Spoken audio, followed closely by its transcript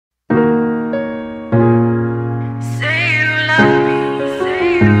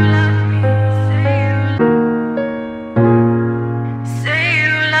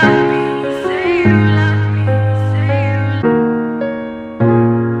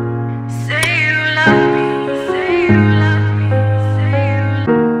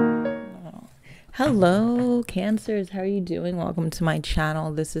Cancers, how are you doing? Welcome to my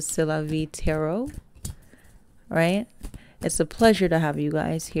channel. This is Cestlavietarot, right? It's a pleasure to have you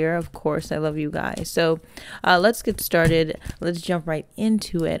guys here. Of course, I love you guys. So let's get started. Let's jump right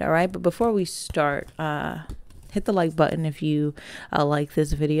into it, all right? But before we start, hit the like button if you like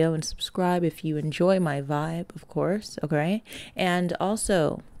this video, and subscribe if you enjoy my vibe, of course, okay? And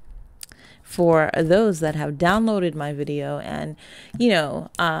also, for those that have downloaded my video and, you know,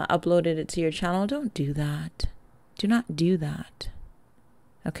 uploaded it to your channel, don't do that. Do not do that,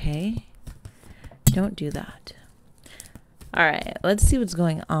 okay? Don't do that. All right, let's see what's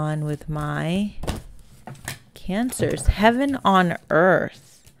going on with my Cancers. Heaven on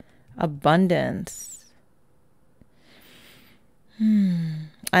earth. Abundance.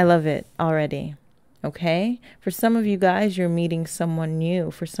 I love it already. Okay? For some of you guys, you're meeting someone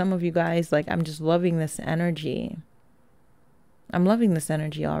new. For some of you guys, like, I'm just loving this energy. I'm loving this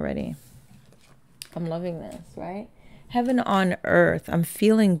energy already. I'm loving this, right? Heaven on earth. I'm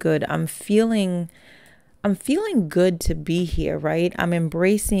feeling good. I'm feeling good to be here, right? I'm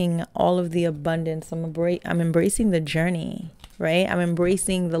embracing all of the abundance. I'm embracing the journey, right? I'm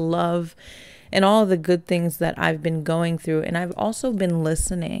embracing the love and all the good things that I've been going through. And I've also been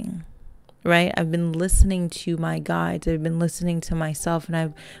listening, right? I've been listening to my guides. I've been listening to myself, and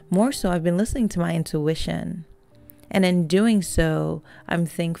I've been listening to my intuition. And in doing so, I'm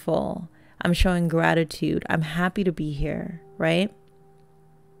thankful. I'm showing gratitude. I'm happy to be here, right?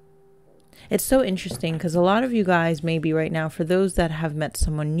 It's so interesting because a lot of you guys maybe right now, for those that have met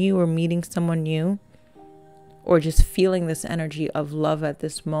someone new or meeting someone new, or just feeling this energy of love at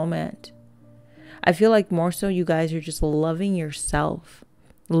this moment, I feel like more so you guys are just loving yourself,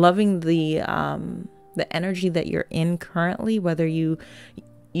 loving the energy that you're in currently, whether you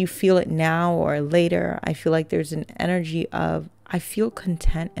feel it now or later. I feel like there's an energy of, I feel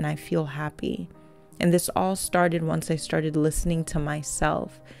content and I feel happy. And this all started once I started listening to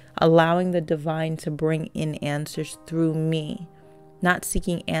myself, allowing the divine to bring in answers through me, not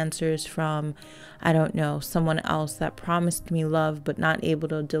seeking answers from, I don't know, someone else that promised me love but not able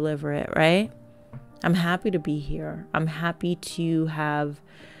to deliver it, right? I'm happy to be here. I'm happy to have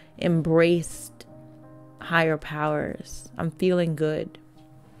embraced higher powers. I'm feeling good.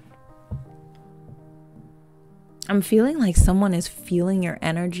 I'm feeling like someone is feeling your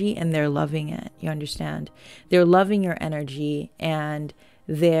energy and they're loving it. You understand? They're loving your energy and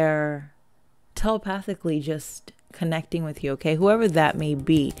they're telepathically just connecting with you, okay? Whoever that may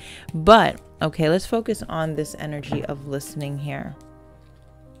be. But, okay, let's focus on this energy of listening here.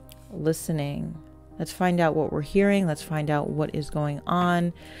 Listening. Let's find out what we're hearing. Let's find out what is going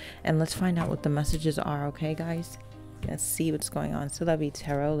on. And let's find out what the messages are, okay, guys? Let's see what's going on.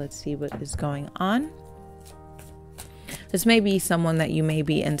 Cestlavietarot, let's see what is going on. This may be someone that you may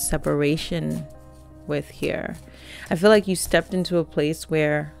be in separation with here. I feel like you stepped into a place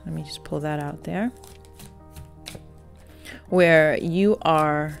where, let me just pull that out there, where you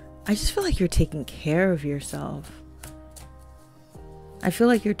are, I just feel like you're taking care of yourself. I feel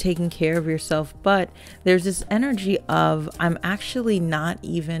like you're taking care of yourself, but there's this energy of, I'm actually not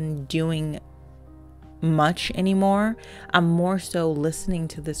even doing much anymore. I'm more so listening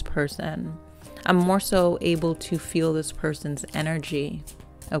to this person. I'm more so able to feel this person's energy.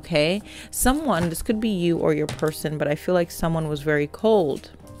 Okay, someone, this could be you or your person, but I feel like someone was very cold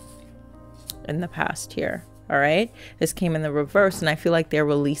in the past here. All right, this came in the reverse, and I feel like they're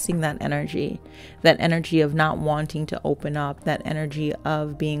releasing that energy of not wanting to open up, that energy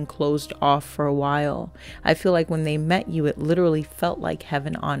of being closed off for a while. I feel like when they met you, it literally felt like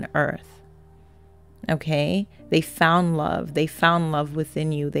heaven on earth. Okay, they found love. They found love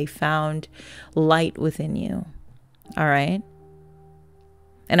within you. They found light within you. All right.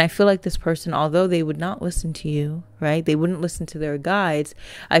 And I feel like this person, although they would not listen to you, right? They wouldn't listen to their guides.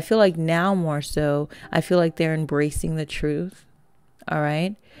 I feel like now more so, I feel like they're embracing the truth. All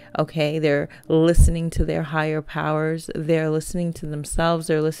right. Okay. They're listening to their higher powers. They're listening to themselves.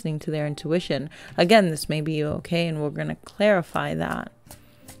 They're listening to their intuition. Again, this may be okay. And we're going to clarify that.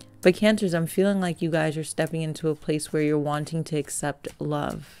 But Cancers, I'm feeling like you guys are stepping into a place where you're wanting to accept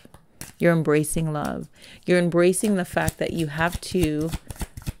love. You're embracing love. You're embracing the fact that you have to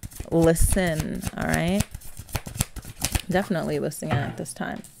listen, all right? Definitely listening at this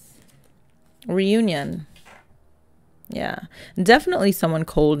time. Reunion. Yeah, definitely someone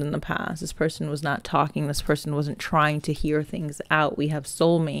cold in the past. This person was not talking. This person wasn't trying to hear things out. We have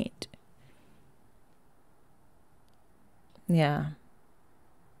soulmate. Yeah.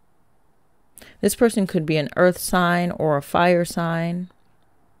 This person could be an earth sign or a fire sign.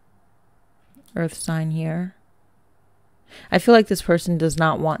 Earth sign here. I feel like this person does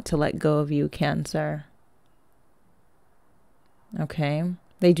not want to let go of you, Cancer. Okay?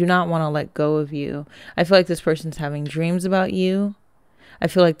 They do not want to let go of you. I feel like this person's having dreams about you. I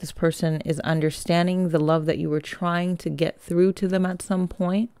feel like this person is understanding the love that you were trying to get through to them at some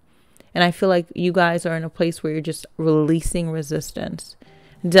point. And I feel like you guys are in a place where you're just releasing resistance.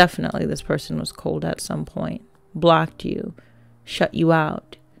 Definitely this person was cold at some point. Blocked you. Shut you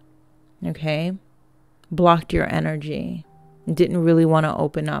out. Okay? Blocked your energy. Didn't really want to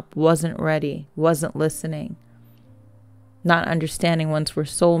open up. Wasn't ready. Wasn't listening. Not understanding once we're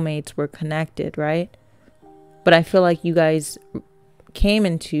soulmates, we're connected, right? But I feel like you guys came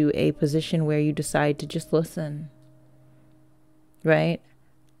into a position where you decide to just listen. Right?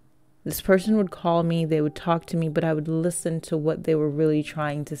 This person would call me, they would talk to me, but I would listen to what they were really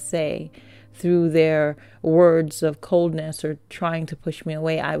trying to say. Through their words of coldness or trying to push me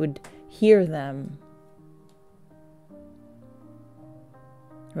away, I would hear them.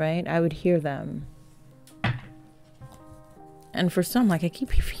 Right? I would hear them. And for some, like I keep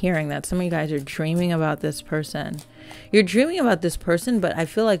hearing that some of you guys are dreaming about this person. You're dreaming about this person, but I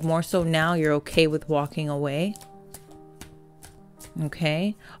feel like more so now you're okay with walking away.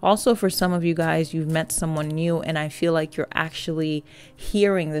 Okay. Also, for some of you guys, you've met someone new and I feel like you're actually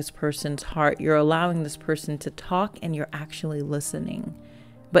hearing this person's heart. You're allowing this person to talk and you're actually listening.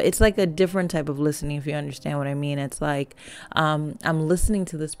 But it's like a different type of listening, if you understand what I mean. It's like I'm listening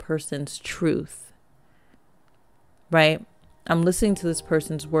to this person's truth, right? I'm listening to this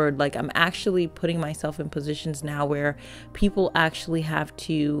person's word. Like I'm actually putting myself in positions now where people actually have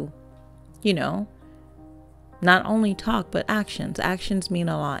to, you know, not only talk, but actions. Actions mean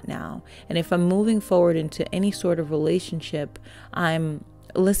a lot now. And if I'm moving forward into any sort of relationship, I'm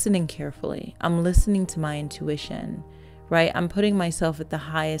listening carefully. I'm listening to my intuition, right? I'm putting myself at the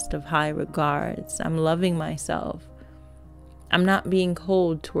highest of high regards. I'm loving myself. I'm not being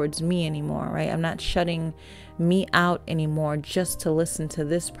cold towards me anymore, right? I'm not shutting me out anymore just to listen to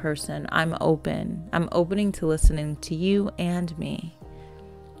this person. I'm open. I'm opening to listening to you and me,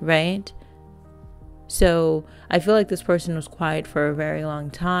 right? So I feel like this person was quiet for a very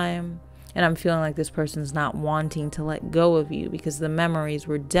long time. And I'm feeling like this person's not wanting to let go of you because the memories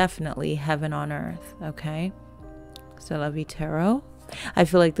were definitely heaven on earth. Okay. Cestlavietarot. I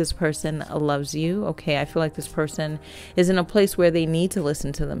feel like this person loves you. Okay. I feel like this person is in a place where they need to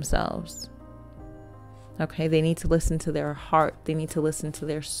listen to themselves. Okay. They need to listen to their heart. They need to listen to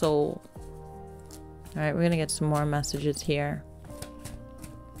their soul. All right. We're going to get some more messages here.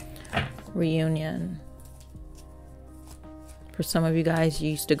 Reunion. For some of you guys,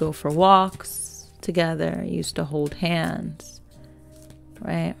 you used to go for walks together. You used to hold hands,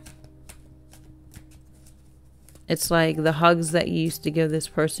 right? It's like the hugs that you used to give this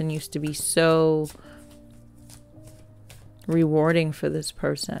person used to be so rewarding for this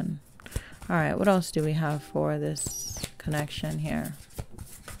person. All right, what else do we have for this connection here?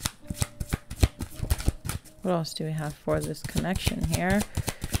 What else do we have for this connection here?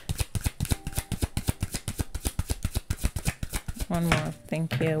 One more.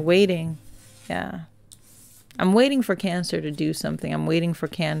 Thank you. Waiting. Yeah. I'm waiting for Cancer to do something. I'm waiting for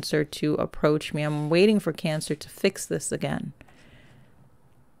Cancer to approach me. I'm waiting for Cancer to fix this again.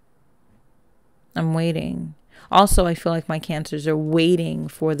 I'm waiting. Also, I feel like my Cancers are waiting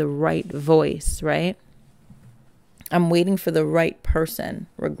for the right voice, right? I'm waiting for the right person.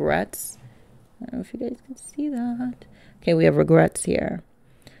 Regrets. I don't know if you guys can see that. Okay, we have regrets here.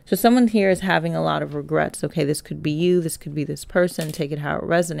 So someone here is having a lot of regrets. Okay, this could be you. This could be this person. Take it how it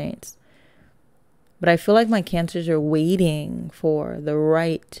resonates. But I feel like my Cancers are waiting for the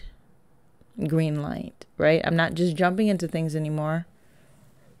right green light, right? I'm not just jumping into things anymore.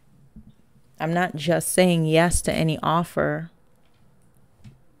 I'm not just saying yes to any offer,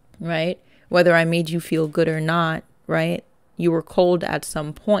 right? Whether I made you feel good or not, right? You were cold at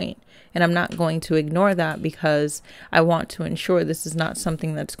some point. And I'm not going to ignore that because I want to ensure this is not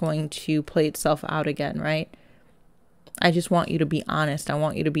something that's going to play itself out again, right? I just want you to be honest. I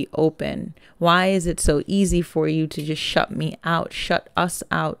want you to be open. Why is it so easy for you to just shut me out, shut us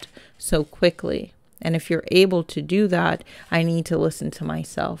out so quickly? And if you're able to do that, I need to listen to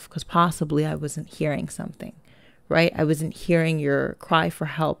myself because possibly I wasn't hearing something, right? I wasn't hearing your cry for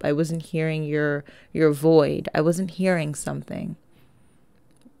help. I wasn't hearing your void. I wasn't hearing something.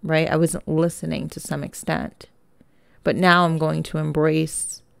 Right? I wasn't listening to some extent. But now I'm going to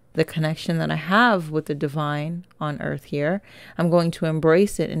embrace the connection that I have with the divine on earth here. I'm going to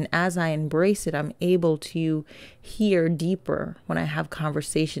embrace it. And as I embrace it, I'm able to hear deeper when I have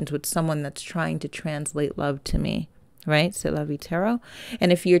conversations with someone that's trying to translate love to me. Right? Cestlavietarot.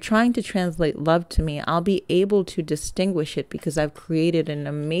 And if you're trying to translate love to me, I'll be able to distinguish it because I've created an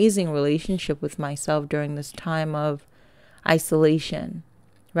amazing relationship with myself during this time of isolation,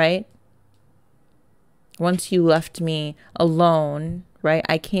 right? Once you left me alone, right,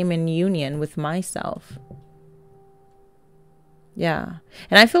 I came in union with myself. Yeah.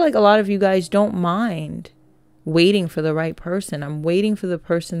 And I feel like a lot of you guys don't mind waiting for the right person. I'm waiting for the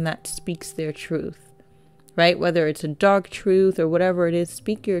person that speaks their truth, right? Whether it's a dark truth or whatever it is,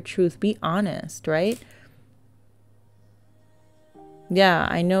 speak your truth. Be honest, right? Yeah,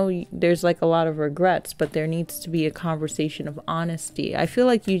 I know there's like a lot of regrets, but there needs to be a conversation of honesty. I feel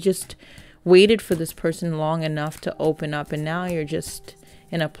like you just waited for this person long enough to open up, and now you're just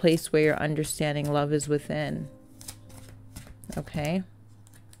in a place where you're understanding love is within. Okay.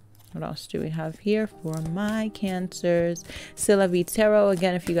 What else do we have here for my Cancers? Cestlavietarot.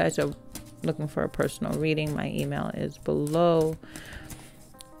 Again, if you guys are looking for a personal reading, my email is below.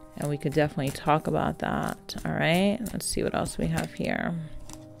 And we could definitely talk about that. All right. Let's see what else we have here.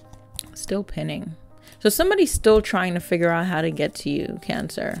 Still pinning. So somebody's still trying to figure out how to get to you,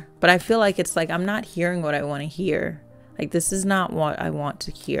 Cancer. But I feel like it's like I'm not hearing what I want to hear. Like this is not what I want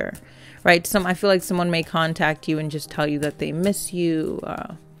to hear. Right? I feel like someone may contact you and just tell you that they miss you.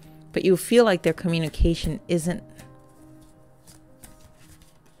 But you feel like their communication isn't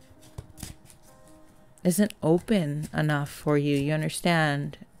open enough for you. You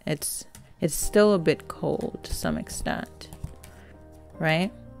understand? It's still a bit cold to some extent,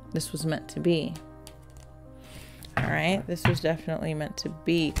 right? This was meant to be. All right, this was definitely meant to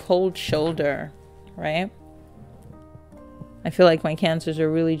be. Cold shoulder, right? I feel like my Cancers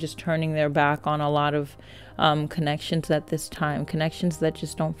are really just turning their back on a lot of connections at this time, connections that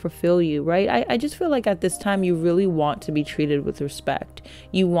just don't fulfill you, right? I just feel like at this time you really want to be treated with respect.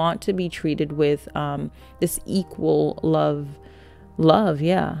 You want to be treated with this equal love,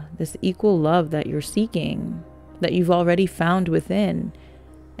 yeah, this equal love that you're seeking, that you've already found within,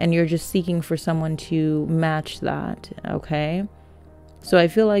 and you're just seeking for someone to match that, okay? So I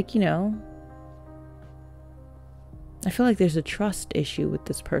feel like, you know, I feel like there's a trust issue with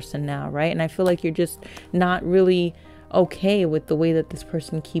this person now, right? And I feel like you're just not really okay with the way that this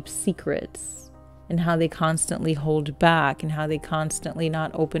person keeps secrets, and how they constantly hold back, and how they constantly not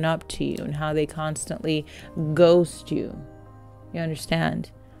open up to you, and how they constantly ghost you. You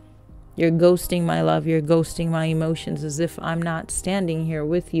understand? You're ghosting my love. You're ghosting my emotions, as if I'm not standing here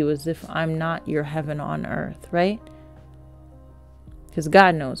with you, as if I'm not your heaven on earth, right? Because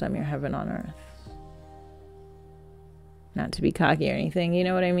God knows I'm your heaven on earth. Not to be cocky or anything, you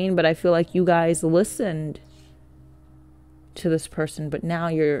know what I mean? But I feel like you guys listened to this person, but now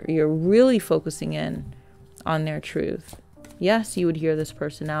you're really focusing in on their truth. Yes, you would hear this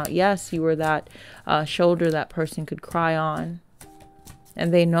person out. Yes, you were that shoulder that person could cry on.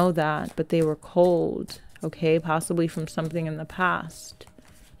 And they know that, but they were cold, okay? Possibly from something in the past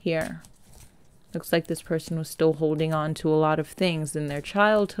here. Looks like this person was still holding on to a lot of things in their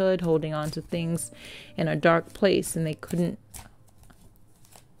childhood, holding on to things in a dark place, and they couldn't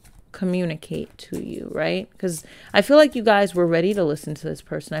communicate to you, right? Because I feel like you guys were ready to listen to this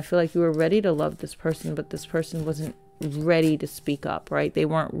person. I feel like you were ready to love this person, but this person wasn't ready to speak up, right? They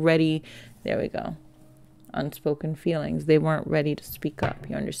weren't ready. There we go. Unspoken feelings. They weren't ready to speak up.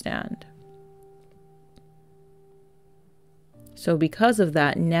 You understand? So because of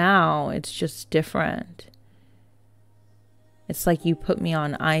that, now it's just different. It's like you put me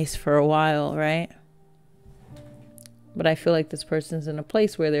on ice for a while, right? But I feel like this person's in a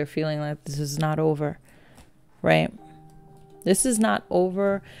place where they're feeling like this is not over, right? This is not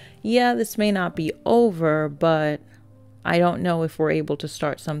over. Yeah, this may not be over, but I don't know if we're able to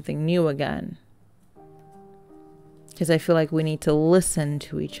start something new again. Because I feel like we need to listen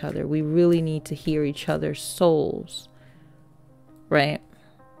to each other. We really need to hear each other's souls. Right?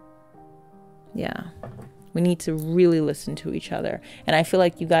 Yeah. We need to really listen to each other. And I feel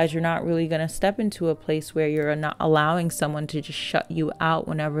like you guys are not really going to step into a place where you're not allowing someone to just shut you out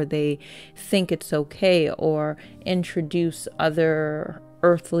whenever they think it's okay, or introduce other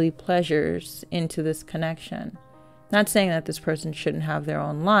earthly pleasures into this connection. Not saying that this person shouldn't have their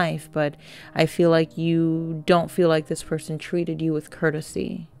own life, but I feel like you don't feel like this person treated you with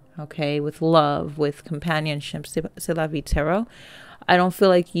courtesy, okay, with love, with companionship. Cestlavietarot. I don't feel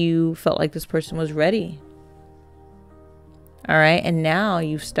like you felt like this person was ready. All right, and now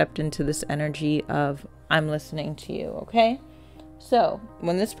you've stepped into this energy of I'm listening to you, okay? So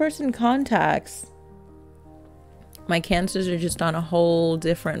when this person contacts, my Cancers are just on a whole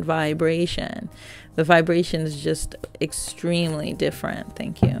different vibration. The vibration is just extremely different.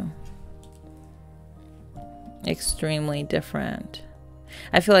 Thank you. Extremely different.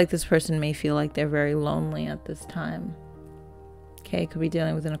 I feel like this person may feel like they're very lonely at this time. Okay, could be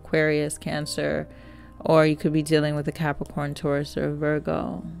dealing with an Aquarius, Cancer, Or you could be dealing with a Capricorn, Taurus, or a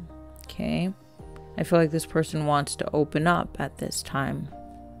Virgo. Okay. I feel like this person wants to open up at this time.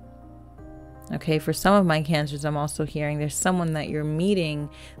 Okay, for some of my Cancers, I'm also hearing there's someone that you're meeting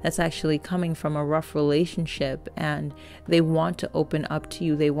that's actually coming from a rough relationship, and they want to open up to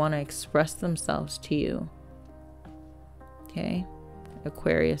you. They want to express themselves to you. Okay,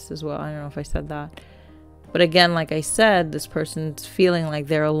 Aquarius as well. I don't know if I said that. But again, like I said, this person's feeling like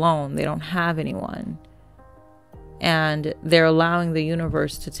they're alone. They don't have anyone. And they're allowing the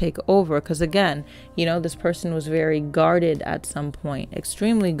universe to take over. Because again, you know, this person was very guarded at some point.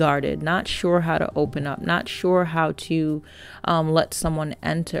 Extremely guarded. Not sure how to open up. Not sure how to let someone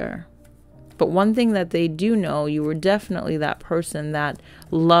enter. But one thing that they do know, you were definitely that person that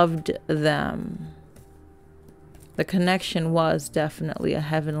loved them. The connection was definitely a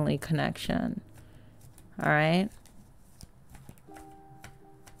heavenly connection. All right?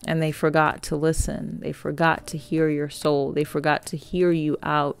 And they forgot to listen. They forgot to hear your soul. They forgot to hear you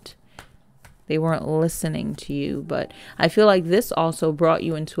out. They weren't listening to you. But I feel like this also brought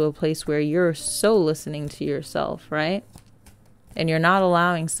you into a place where you're so listening to yourself, right? And you're not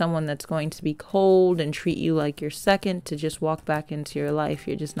allowing someone that's going to be cold and treat you like you're second to just walk back into your life.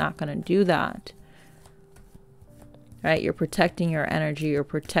 You're just not going to do that. Right? You're protecting your energy. You're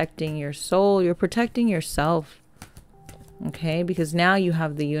protecting your soul. You're protecting yourself. Okay, because now you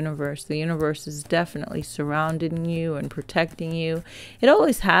have the universe. The universe is definitely surrounding you and protecting you. It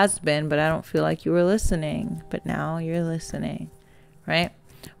always has been, but I don't feel like you were listening. But now you're listening, right?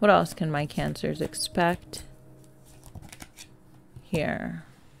 What else can my Cancers expect here?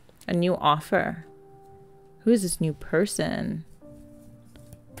 A new offer. Who is this new person?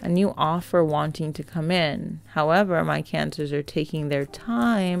 A new offer wanting to come in. However, my Cancers are taking their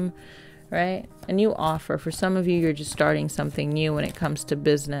time, right? A new offer. For some of you, you're just starting something new when it comes to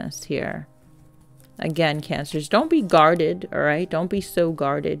business here. Again, Cancers, don't be guarded, all right? Don't be so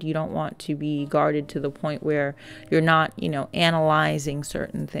guarded. You don't want to be guarded to the point where you're not, you know, analyzing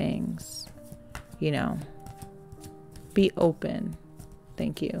certain things. You know, be open.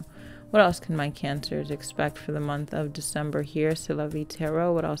 Thank you. What else can my Cancers expect for the month of December here?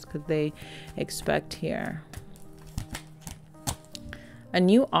 Cestlavietarot. What else could they expect here? A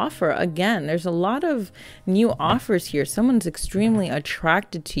new offer. Again, there's a lot of new offers here. Someone's extremely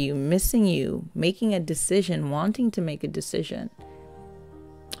attracted to you, missing you, making a decision, wanting to make a decision,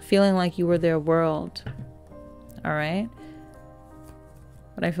 feeling like you were their world. All right.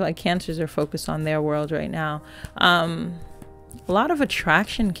 But I feel like Cancers are focused on their world right now. A lot of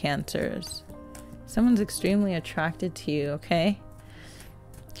attraction, Cancers. Someone's extremely attracted to you, okay?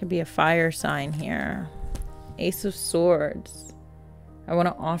 Could be a fire sign here. Ace of Swords. I want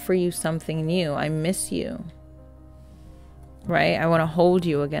to offer you something new. I miss you. Right? I want to hold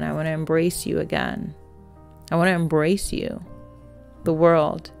you again. I want to embrace you again. I want to embrace you. The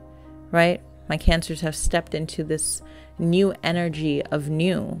world. Right? My Cancers have stepped into this new energy of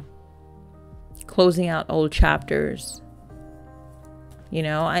new. Closing out old chapters. You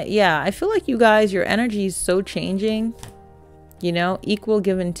know, I feel like you guys, your energy is so changing. You know, equal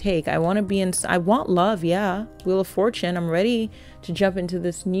give and take. I want to be in, I want love. Yeah. Wheel of Fortune. I'm ready to jump into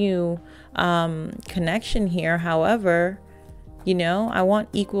this new connection here. However, you know, I want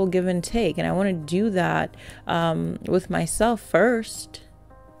equal give and take. And I want to do that with myself first.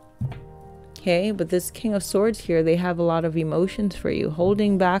 Okay. But this King of Swords here, they have a lot of emotions for you,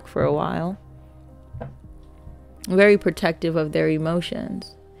 holding back for a while. Very protective of their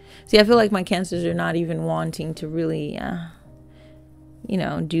emotions. See, I feel like my Cancers are not even wanting to really, you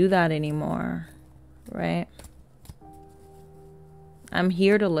know, do that anymore, right? I'm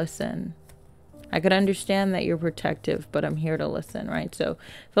here to listen. I could understand that you're protective, but I'm here to listen, right? So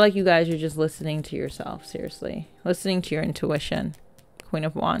I feel like you guys are just listening to yourself, seriously. Listening to your intuition. Queen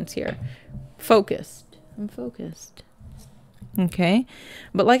of Wands here. Focused. I'm focused. Okay?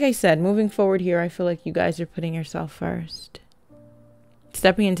 But like I said, moving forward here, I feel like you guys are putting yourself first.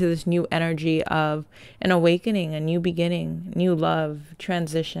 Stepping into this new energy of an awakening, a new beginning, new love,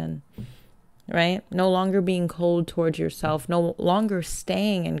 transition, right? No longer being cold towards yourself, no longer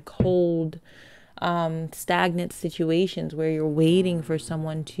staying in cold, stagnant situations where you're waiting for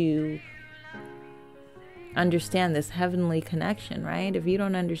someone to understand this heavenly connection, right? If you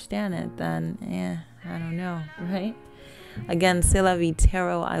don't understand it, then, I don't know, right? Again,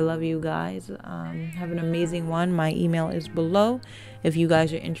 Cestlavietarot, I love you guys. Have an amazing one. My email is below if you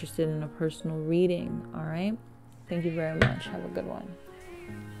guys are interested in a personal reading. All right. Thank you very much. Have a good one.